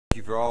Thank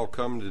you for all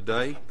coming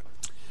today.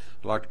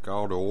 I'd like to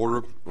call to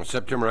order on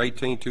September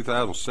 18,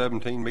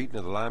 2017 meeting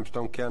of the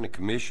Limestone County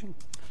Commission.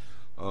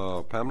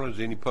 Pamela, is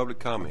there any public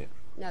comment?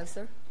 No,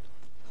 sir.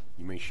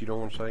 You mean she don't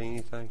want to say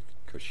anything?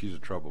 Because she's a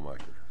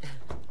troublemaker.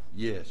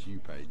 Yes, you,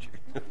 Paige.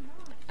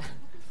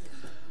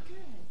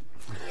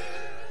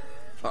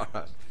 All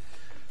right.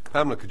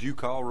 Pamela, could you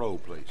call roll,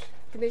 please?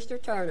 Commissioner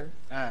Turner.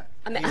 Aye.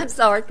 I'm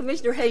sorry,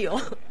 Commissioner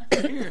Hill.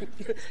 Here.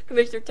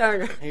 Commissioner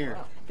Turner. Here.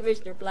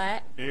 Commissioner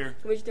Black. Here.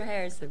 Commissioner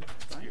Harrison.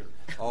 Here.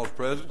 All is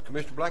present.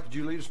 Commissioner Black, could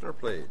you lead us in our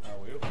pledge? I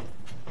will.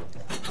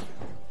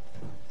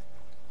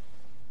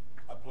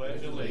 I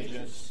pledge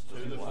allegiance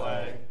to the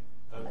flag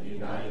of the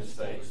United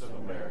States of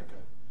America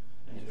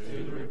and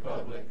to the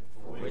republic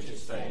for which it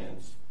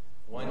stands,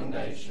 one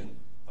nation,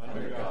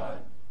 under God,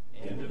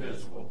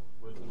 indivisible,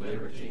 with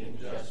liberty and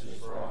justice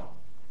for all.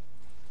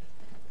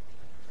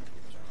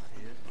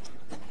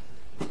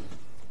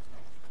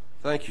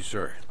 Thank you,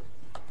 sir.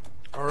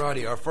 All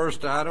righty, our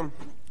first item,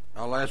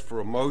 I'll ask for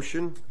a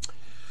motion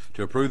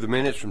to approve the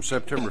minutes from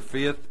September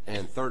 5th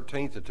and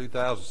 13th of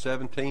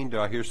 2017. Do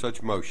I hear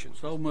such motion?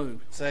 So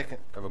moved. Second.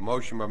 I have a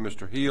motion by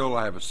Mr. Hill.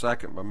 I have a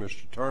second by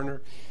Mr.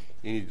 Turner.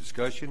 Any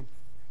discussion?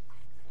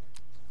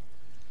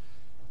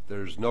 If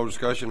there's no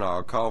discussion,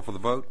 I'll call for the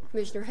vote.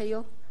 Commissioner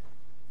Hill.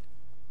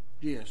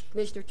 Yes.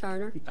 Commissioner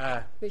Turner.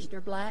 Aye. Commissioner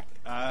Black.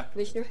 Aye.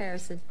 Commissioner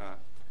Harrison. Aye.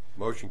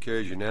 Motion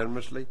carries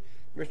unanimously.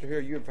 Mr.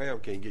 Hill, you and Pam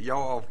can't get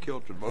y'all off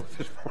kilter both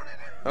this morning.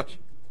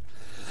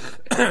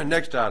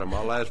 Next item,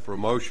 I'll ask for a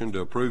motion to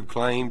approve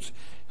claims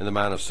in the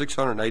amount of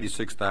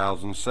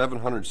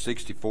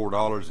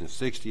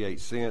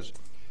 $686,764.68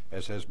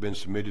 as has been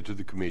submitted to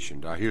the Commission.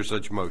 Do I hear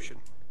such motion?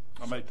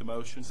 I'll make the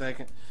motion.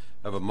 Second.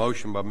 I have a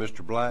motion by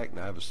Mr. Black and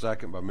I have a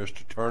second by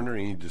Mr. Turner.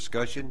 Any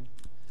discussion?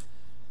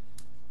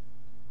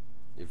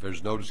 If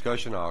there's no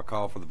discussion, I'll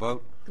call for the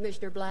vote.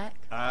 Commissioner Black.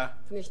 Aye.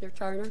 Commissioner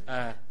Turner.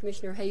 Aye.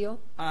 Commissioner Hill.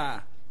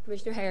 Aye.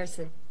 Commissioner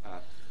Harrison.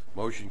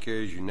 Motion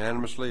carries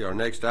unanimously. Our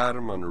next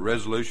item under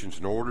resolutions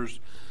and orders,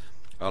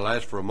 I'll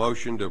ask for a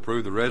motion to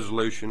approve the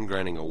resolution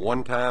granting a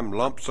one-time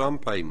lump sum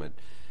payment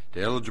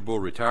to eligible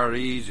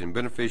retirees and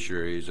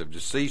beneficiaries of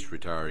deceased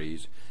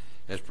retirees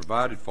as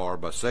provided for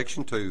by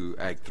Section 2,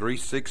 Act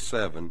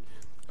 367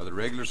 of the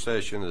regular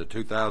session of the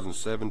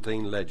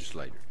 2017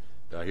 legislature.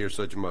 Do I hear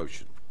such a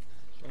motion?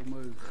 So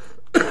moved.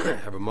 I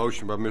have a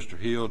motion by Mr.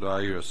 Hill. Do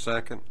I hear a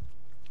second?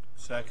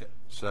 Second.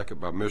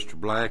 Second by Mr.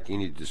 Black.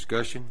 Any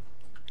discussion?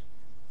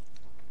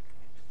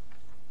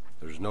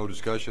 If there's no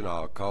discussion,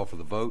 I'll call for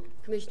the vote.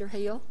 Commissioner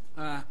Hill.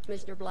 Aye.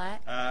 Commissioner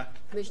Black. Aye.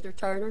 Commissioner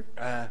Turner.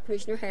 Aye.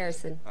 Commissioner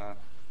Harrison.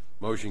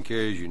 Motion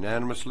carries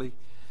unanimously.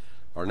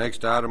 Our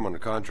next item on the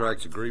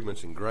contracts,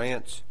 agreements, and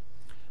grants,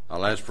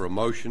 I'll ask for a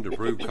motion to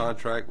approve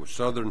contract with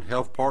Southern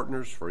Health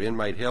Partners for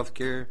inmate health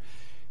care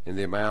in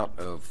the amount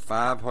of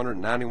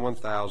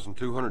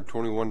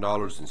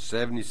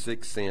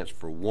 $591,221.76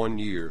 for 1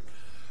 year,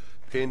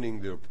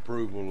 pending the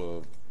approval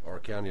of our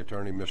county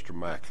attorney, Mr.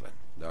 Macklin.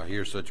 Do I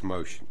hear such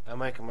motion? I'll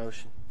make a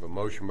motion. A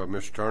motion by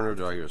Mr. Turner.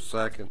 Do I hear a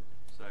second?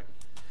 Second.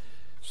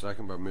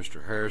 Second by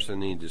Mr.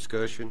 Harrison. Any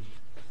discussion?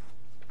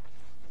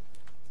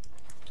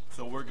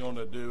 So we're going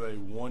to do a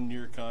 1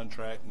 year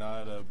contract,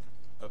 not up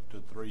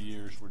to 3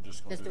 years. We're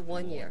just going to Just do a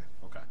 1 year.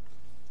 Okay.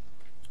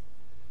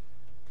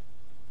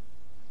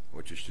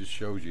 Which just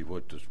shows you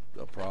what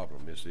a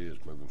problem this is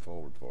moving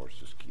forward for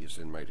us. It's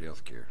inmate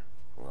health care.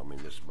 Well, I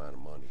mean, this amount of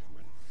money.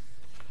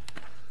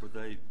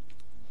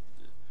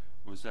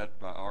 Was that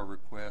by our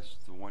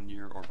request, the 1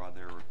 year, or by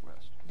their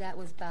request? That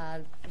was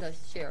by the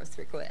sheriff's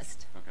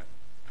request. Okay.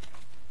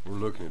 We're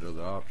looking at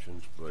other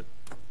options, but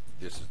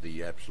this is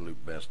the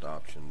absolute best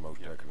option,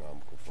 most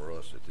economical for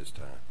us at this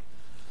time.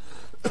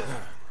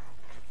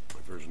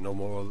 If there's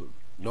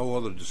no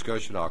other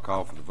discussion, I'll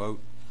call for the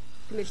vote.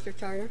 Commissioner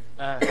Turner.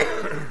 Aye.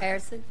 Commissioner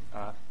Harrison.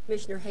 Aye.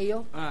 Commissioner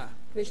Hill. Aye.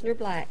 Commissioner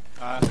Black.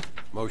 Aye.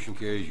 Motion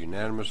carries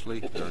unanimously.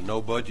 There are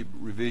no budget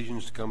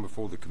revisions to come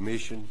before the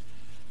Commission,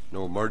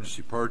 no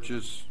emergency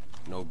purchase,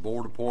 no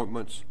board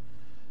appointments.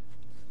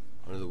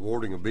 Under the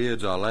awarding of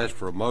bids, I'll ask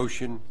for a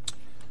motion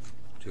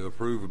to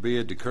approve a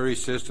bid to Curry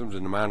Systems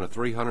in the amount of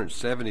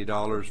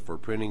 $370 for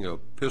printing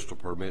of pistol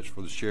permits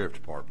for the Sheriff's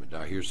Department. Do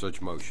I hear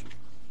such motion?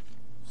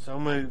 So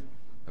moved.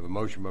 I have a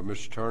motion by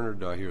Mr. Turner.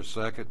 Do I hear a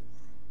second?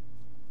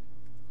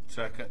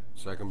 Second.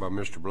 Second by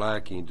Mr.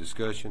 Black. Any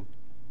discussion?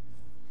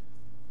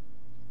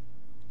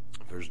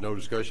 If there's no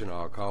discussion,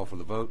 I'll call for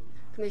the vote.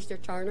 Commissioner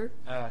Turner.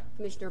 Aye.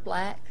 Commissioner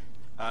Black.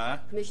 Aye.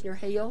 Commissioner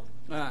Hill.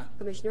 Aye.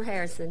 Commissioner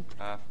Harrison.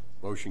 Aye.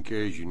 Motion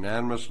carries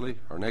unanimously.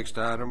 Our next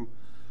item,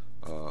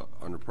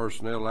 under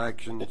personnel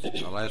actions,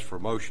 I'll ask for a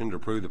motion to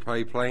approve the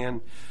pay plan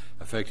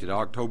effective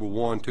October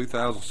 1,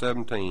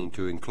 2017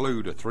 to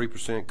include a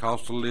 3%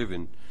 cost of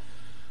living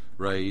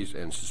raise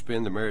and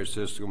suspend the merit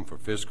system for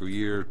fiscal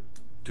year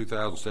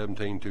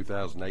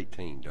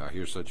 2017-2018. Do I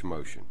hear such a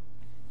motion?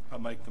 I'll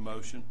make the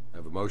motion. I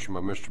have a motion by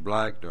Mr.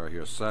 Black. Do I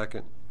hear a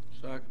second?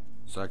 Second.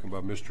 Second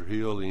by Mr.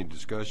 Hill. Any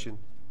discussion?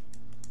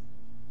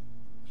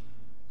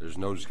 There's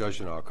no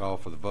discussion. I'll call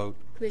for the vote.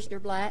 Commissioner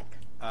Black.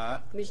 Aye.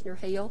 Commissioner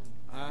Hill.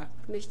 Aye.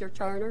 Commissioner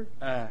Turner,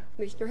 Aye.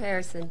 Commissioner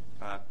Harrison.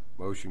 Aye.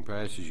 Motion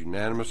passes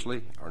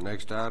unanimously. Our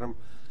next item,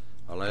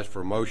 I'll ask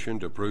for a motion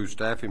to approve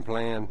staffing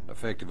plan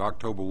effective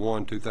October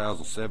 1,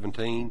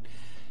 2017,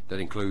 that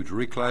includes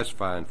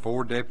reclassifying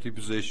 4 deputy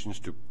positions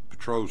to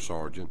patrol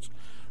sergeants,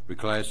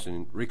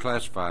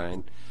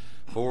 reclassifying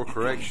 4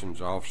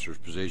 corrections officers'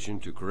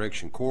 positions to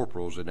correction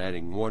corporals, and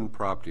adding 1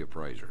 property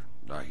appraiser.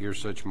 Do I hear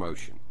such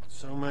motion?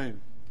 So moved.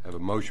 Have a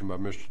motion by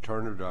Mr.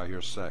 Turner. Do I hear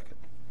a second?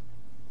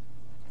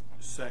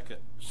 Second.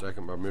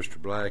 Second by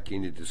Mr. Black.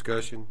 Any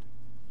discussion?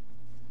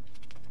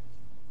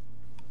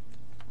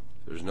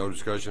 If there's no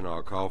discussion,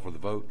 I'll call for the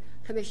vote.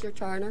 Commissioner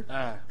Turner,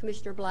 Aye.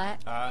 Commissioner Black,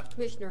 Aye.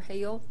 Commissioner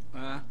Hill,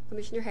 Aye.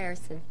 Commissioner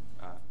Harrison.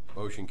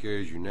 Motion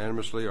carries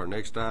unanimously. Our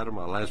next item,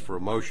 I'll ask for a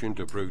motion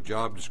to approve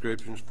job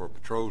descriptions for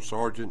patrol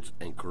sergeants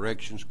and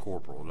corrections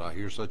corporal. Do I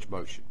hear such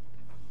motion?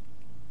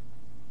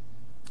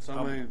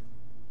 So moved.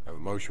 Have a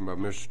motion by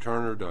Mr.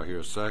 Turner. Do I hear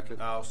a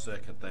second? I'll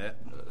second that.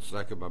 A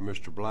second by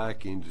Mr.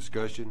 Black. Any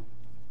discussion?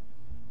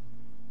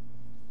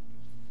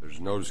 If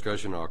there's no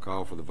discussion, I'll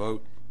call for the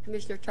vote.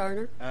 Commissioner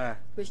Turner, Aye.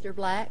 Commissioner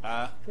Black,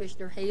 Aye.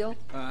 Commissioner Hill,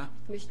 Aye.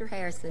 Commissioner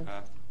Harrison.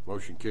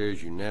 Motion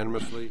carries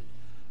unanimously.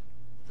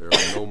 There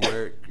are no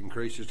merit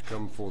increases to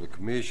come before the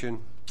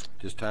commission.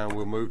 This time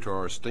we'll move to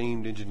our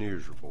esteemed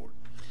engineers report.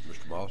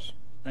 Mr. Boss.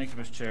 Thank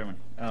you, Mr. Chairman.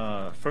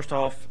 First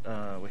off,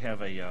 we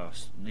have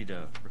need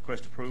a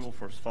request approval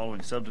for the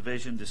following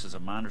subdivision. This is a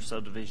minor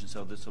subdivision,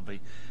 so this will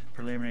be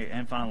preliminary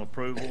and final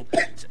approval.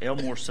 It's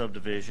Elmore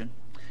subdivision.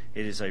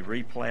 It is a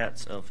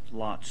replats of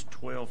lots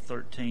 12,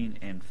 13,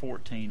 and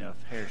 14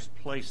 of Harris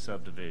Place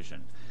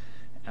subdivision.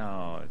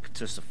 It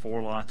consists of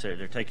 4 lots.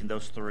 They're taking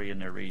those 3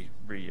 and they're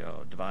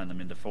dividing them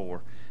into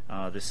 4.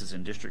 This is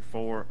in District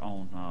 4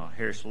 on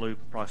Harris Loop,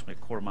 approximately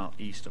a quarter mile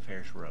east of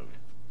Harris Road.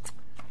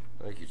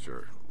 Thank you,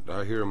 sir. Do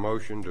I hear a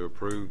motion to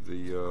approve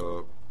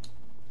the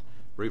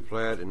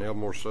replat in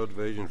Elmore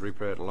subdivisions,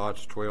 replat in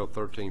lots 12,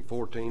 13,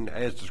 14,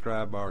 as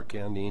described by our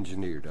county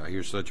engineer? Do I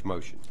hear such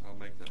motion? I'll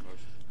make that motion.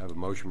 I have a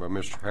motion by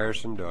Mr.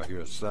 Harrison. Do I hear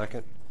a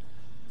second?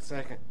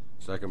 Second.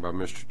 Second by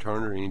Mr.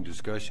 Turner. Any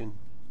discussion?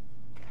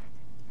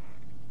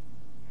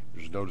 If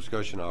there's no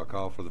discussion, I'll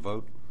call for the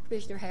vote.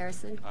 Commissioner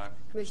Harrison. Aye.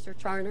 Commissioner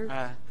Turner.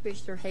 Aye.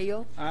 Commissioner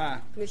Hill, Aye.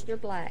 Commissioner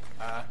Black.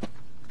 Aye.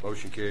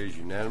 Motion carries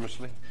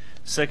unanimously.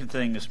 Second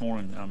thing this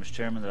morning, Mr.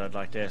 Chairman, that I'd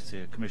like to ask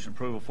the Commission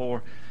approval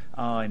for,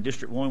 in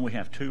District 1, we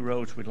have 2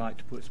 roads we'd like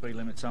to put speed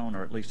limits on,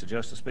 or at least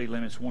adjust the speed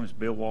limits. One is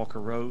Bill Walker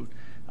Road.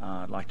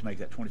 I'd like to make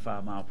that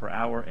 25 mile per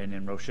hour, and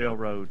then Rochelle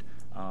Road,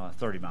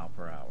 30 mile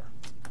per hour.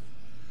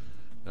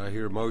 I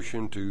hear a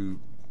motion to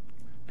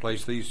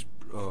place these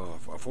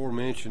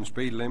aforementioned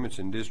speed limits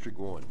in District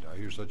 1. Do I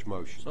hear such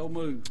motion? So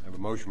moved. I have a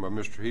motion by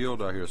Mr. Hill.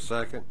 Do I hear a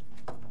second?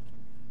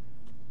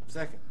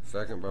 Second.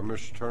 Second by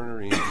Mr.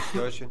 Turner. Any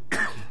discussion?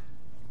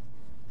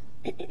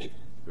 If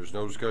there's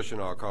no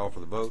discussion, I'll call for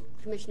the vote.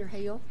 Commissioner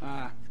Hill,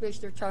 Aye.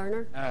 Commissioner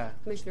Turner, Aye.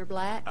 Commissioner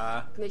Black,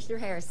 Aye. Commissioner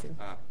Harrison.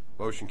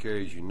 Motion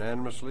carries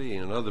unanimously.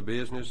 In other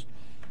business,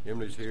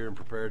 Emily's here and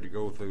prepared to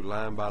go through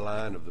line by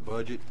line of the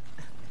budget,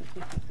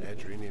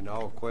 answer any and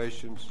all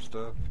questions and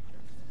stuff,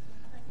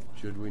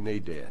 should we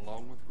need that.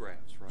 Along with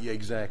grants, right? Yeah,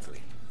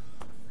 exactly.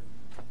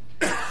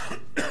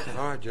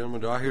 All right,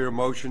 gentlemen, do I hear a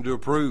motion to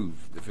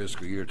approve the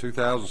fiscal year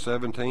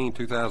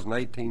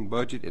 2017-2018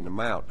 budget in the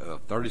amount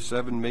of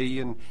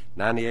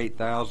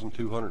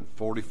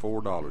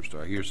 $37,098,244? Do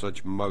I hear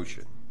such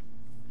motion?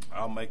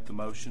 I'll make the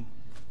motion.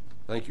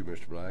 Thank you,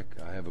 Mr. Black.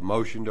 I have a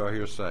motion. Do I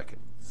hear a second?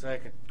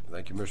 Second.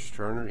 Thank you, Mr.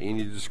 Turner.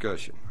 Any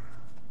discussion?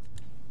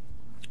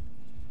 If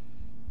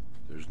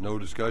there's no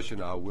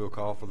discussion, I will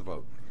call for the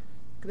vote.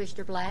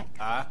 Commissioner Black,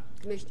 Aye.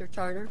 Commissioner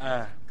Turner,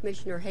 Aye.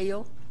 Commissioner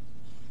Hill,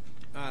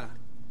 Aye.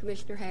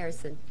 Commissioner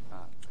Harrison.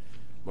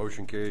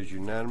 Motion carries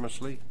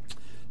unanimously.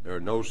 There are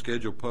no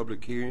scheduled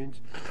public hearings.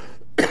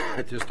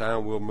 At this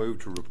time, we'll move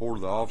to report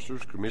of the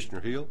officers.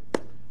 Commissioner Hill.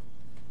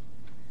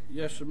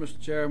 Yes, sir, Mr.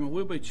 Chairman.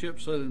 We'll be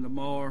chip sealing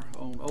tomorrow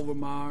on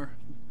Overmeyer,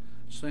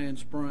 Sand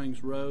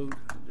Springs Road.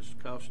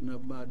 Just caution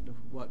everybody to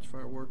watch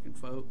for our working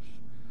folks.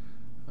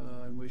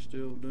 And we're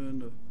still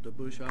doing the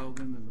bush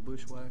hogging and the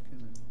bushwhacking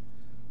and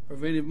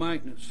preventive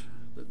maintenance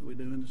that we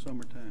do in the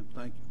summertime.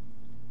 Thank you.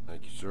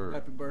 Thank you, sir.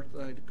 Happy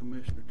birthday to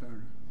Commissioner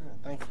Turner.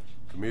 Thank you.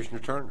 Commissioner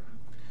Turner.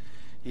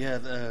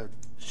 Yeah,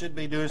 should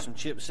be doing some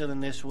chip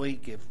sealing this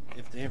week if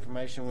the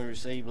information we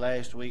received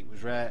last week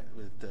was right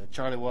with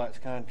Charlie Watts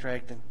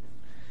Contracting.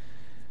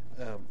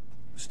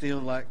 Still,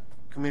 like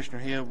Commissioner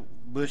Hill,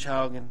 bush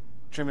hogging,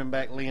 trimming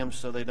back limbs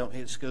so they don't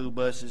hit school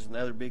buses and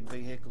other big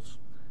vehicles.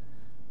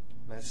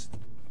 That's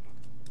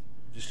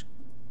just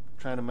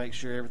trying to make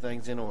sure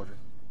everything's in order.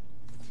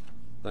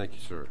 Thank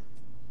you, sir.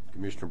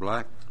 Commissioner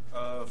Black.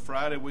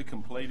 Friday we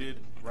completed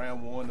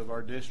round 1 of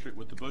our district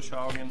with the bush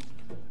hogging.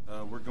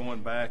 We're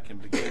going back and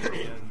beginning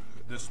again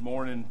this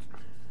morning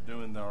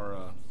doing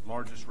our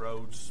largest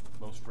roads,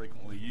 most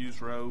frequently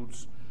used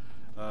roads.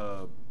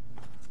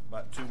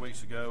 About 2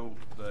 weeks ago,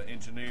 the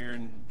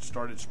engineering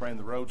started spraying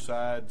the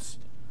roadsides.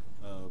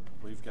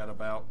 We've got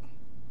about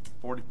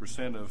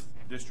 40% of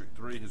District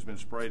 3 has been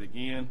sprayed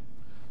again.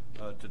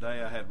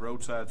 Today I had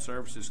roadside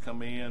services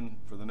come in.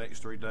 For the next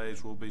 3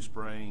 days, we'll be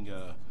spraying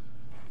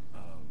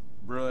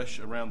brush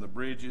around the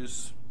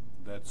bridges.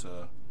 That's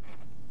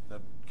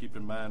keep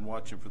in mind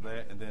watching for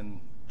that. And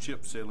then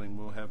chip sealing.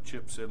 We'll have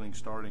chip sealing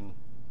starting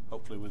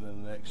hopefully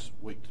within the next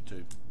week to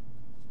 2.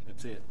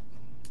 That's it.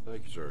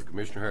 Thank you, sir.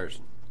 Commissioner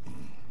Harrison.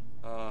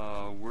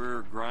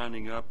 We're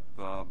grinding up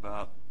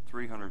about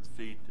 300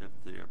 feet at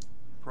the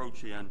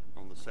approach end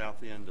on the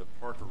south end of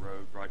Parker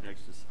Road, right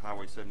next to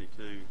Highway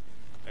 72.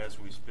 As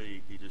we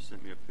speak, he just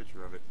sent me a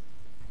picture of it.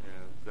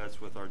 That's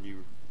with our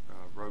new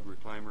road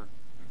reclaimer.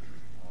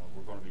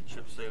 We're going to be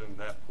chip sealing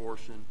that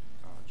portion.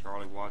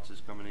 Charlie Watts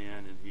is coming in,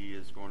 and he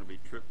is going to be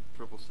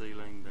triple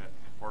sealing that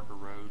Parker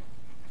Road,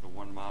 the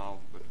 1 mile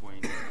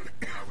between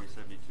Highway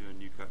 72 and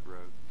New Cut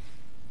Road.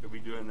 He'll be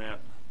doing that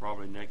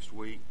probably next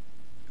week.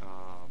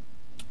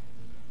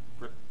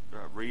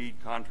 Reed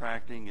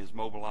Contracting is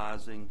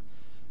mobilizing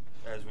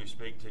as we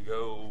speak to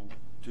go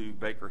to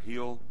Baker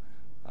Hill.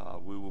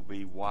 We will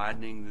be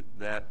widening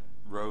that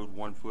road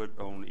 1 foot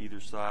on either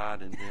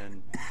side, and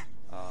then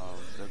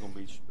they're going to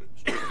be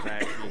strip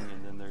patching,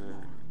 and then they're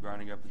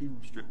grinding up and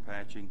strip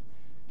patching.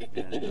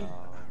 And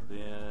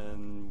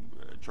then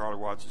Charlie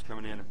Watts is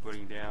coming in and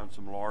putting down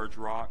some large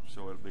rock,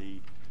 so it'll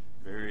be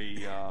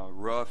very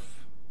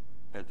rough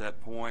at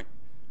that point.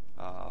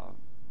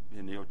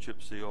 And they'll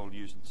chip seal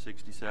using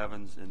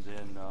 67s, and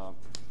then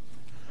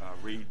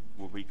Reed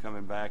will be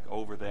coming back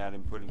over that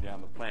and putting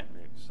down the plant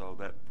mix. So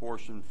that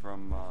portion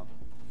from on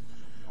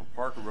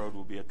Parker Road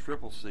will be a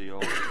triple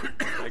seal.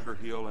 Baker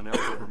Hill and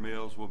Elk River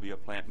Mills will be a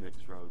plant mix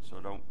road. So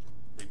don't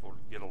people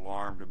get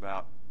alarmed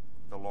about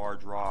the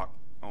large rock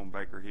on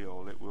Baker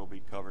Hill. It will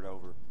be covered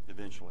over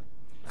eventually.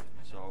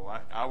 So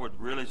I would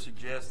really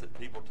suggest that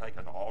people take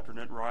an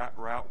alternate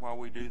route while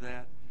we do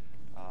that.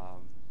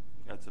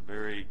 That's a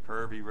very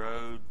curvy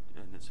road,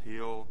 and it's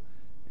hill.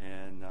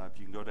 And if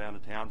you can go down to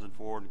Townsend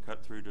Ford and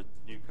cut through to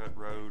New Cut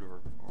Road, or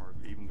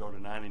even go to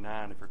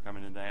 99 if you're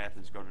coming into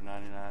Athens, go to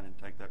 99 and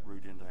take that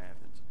route into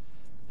Athens,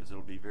 because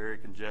it'll be very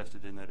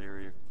congested in that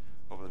area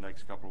over the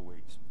next couple of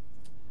weeks.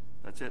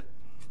 That's it.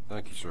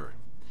 Thank you, sir.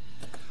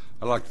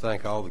 I'd like to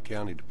thank all the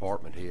county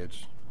department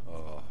heads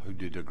who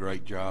did a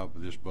great job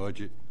with this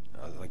budget.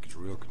 I think it's a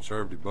real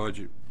conservative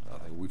budget. I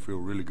think we feel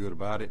really good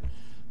about it.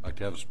 I'd like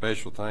to have a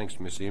special thanks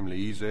to Miss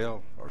Emily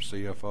Ezel, our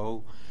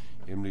CFO.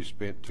 Emily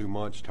spent 2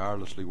 months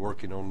tirelessly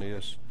working on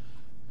this,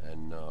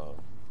 and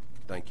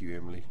thank you,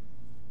 Emily.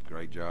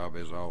 Great job,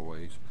 as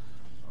always.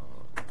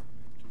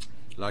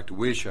 I'd like to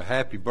wish a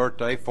happy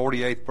birthday,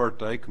 48th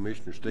birthday,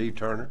 Commissioner Steve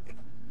Turner.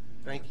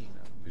 Thank you.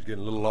 He's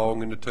getting a little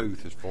long in the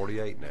tooth. He's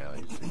 48 now.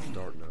 He's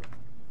starting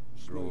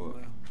to grow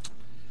up.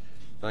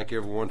 Thank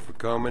everyone for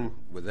coming.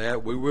 With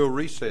that, we will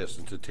recess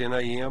until 10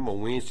 a.m.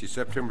 on Wednesday,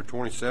 September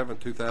 27,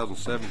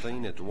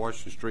 2017 at the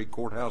Washington Street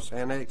Courthouse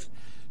Annex,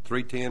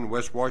 310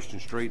 West Washington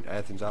Street,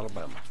 Athens,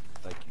 Alabama.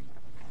 Thank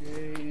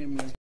you.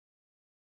 Yeah,